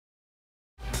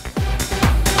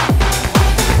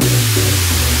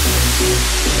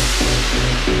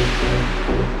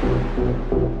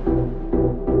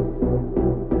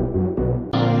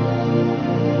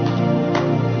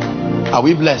Are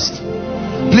we blessed?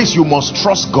 Please, you must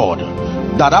trust God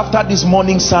that after this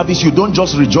morning service, you don't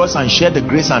just rejoice and share the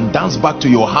grace and dance back to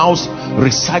your house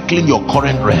recycling your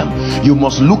current realm. You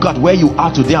must look at where you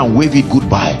are today and wave it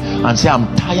goodbye and say,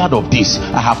 I'm tired of this.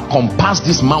 I have compassed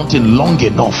this mountain long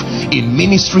enough in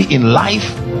ministry, in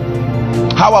life.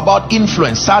 How about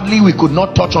influence? Sadly, we could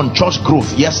not touch on church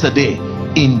growth yesterday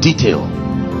in detail.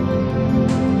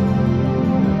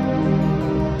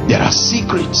 There are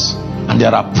secrets and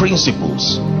there are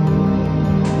principles.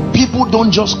 People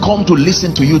don't just come to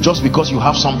listen to you just because you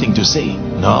have something to say.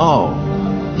 No.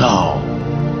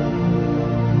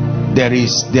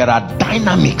 There are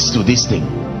dynamics to this thing.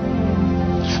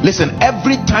 Listen,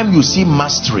 every time you see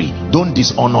mastery, don't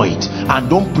dishonor it and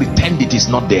don't pretend it is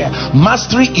not there.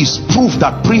 Mastery is proof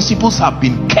that principles have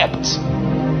been kept.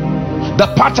 The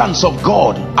patterns of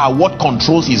God are what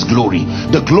controls his glory.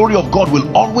 The glory of God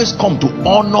will always come to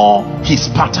honor his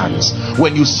patterns.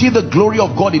 When you see the glory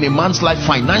of God in a man's life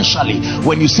financially,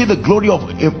 when you see the glory of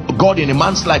God in a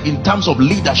man's life in terms of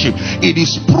leadership, it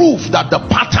is proof that the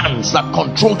patterns that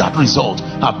control that result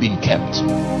have been kept.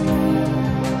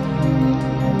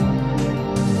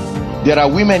 There are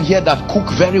women here that cook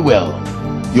very well.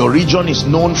 Your region is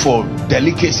known for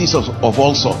delicacies of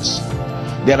all sorts.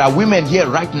 There are women here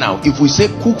right now, if we say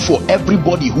cook for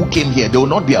everybody who came here, they will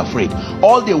not be afraid.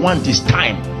 All they want is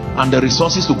time and the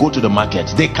resources to go to the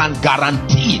market. They can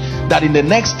guarantee that in the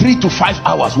next 3 to 5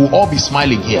 hours we'll all be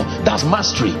smiling here. That's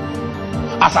mastery.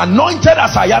 As anointed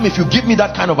as I am, if you give me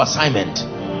that kind of assignment,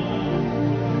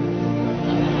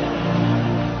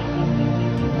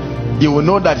 you will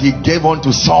know that he gave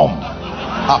unto some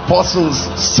apostles,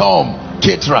 some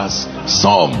caterers,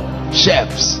 some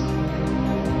chefs.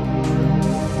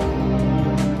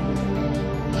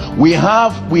 We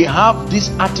have this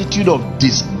attitude of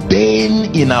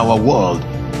disdain in our world.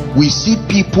 We see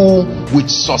people with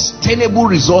sustainable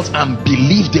results and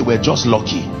believe they were just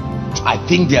lucky. I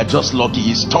think they are just lucky.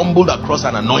 He stumbled across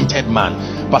an anointed man.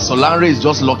 Pastor Larry is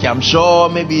just lucky. I'm sure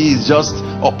maybe it's just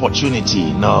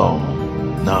opportunity. No.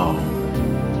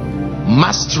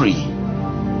 Mastery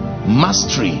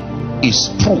is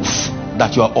proof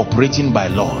that you are operating by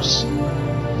laws.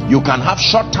 You can have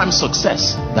short-term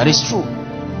success, that is true,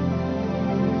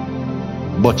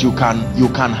 but you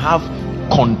can have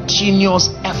continuous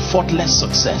effortless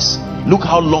success. Look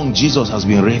how long Jesus has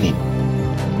been reigning.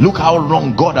 Look how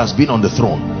long God has been on the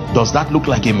throne. Does that look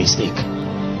like a mistake?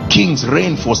 Kings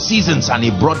reign for seasons and he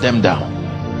brought them down.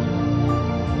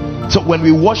 So when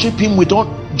we worship him, we don't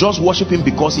just worship him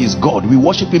because he is God. We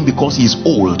worship him because he is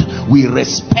old. We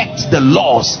respect the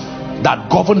laws that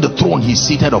govern the throne he's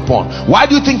seated upon. Why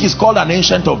do you think he's called an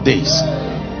ancient of days?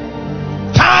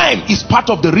 Time is part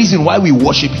of the reason why we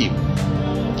worship him.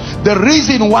 The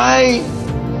reason why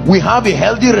we have a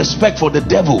healthy respect for the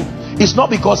devil is not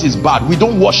because he's bad. We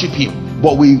don't worship him,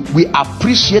 but we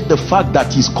appreciate the fact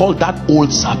that he's called that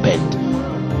old serpent.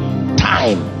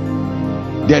 Time.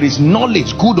 There is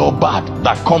knowledge, good or bad,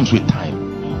 that comes with time.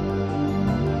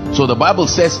 So the Bible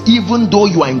says, even though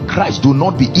you are in Christ, do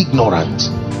not be ignorant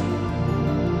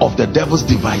of the devil's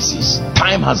devices.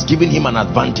 Time has given him an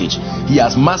advantage. He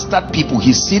has mastered people.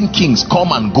 He's seen kings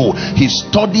come and go. He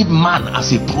studied man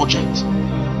as a project.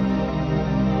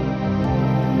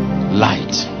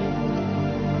 Light.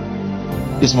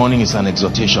 This morning is an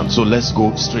exhortation, so let's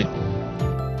go straight.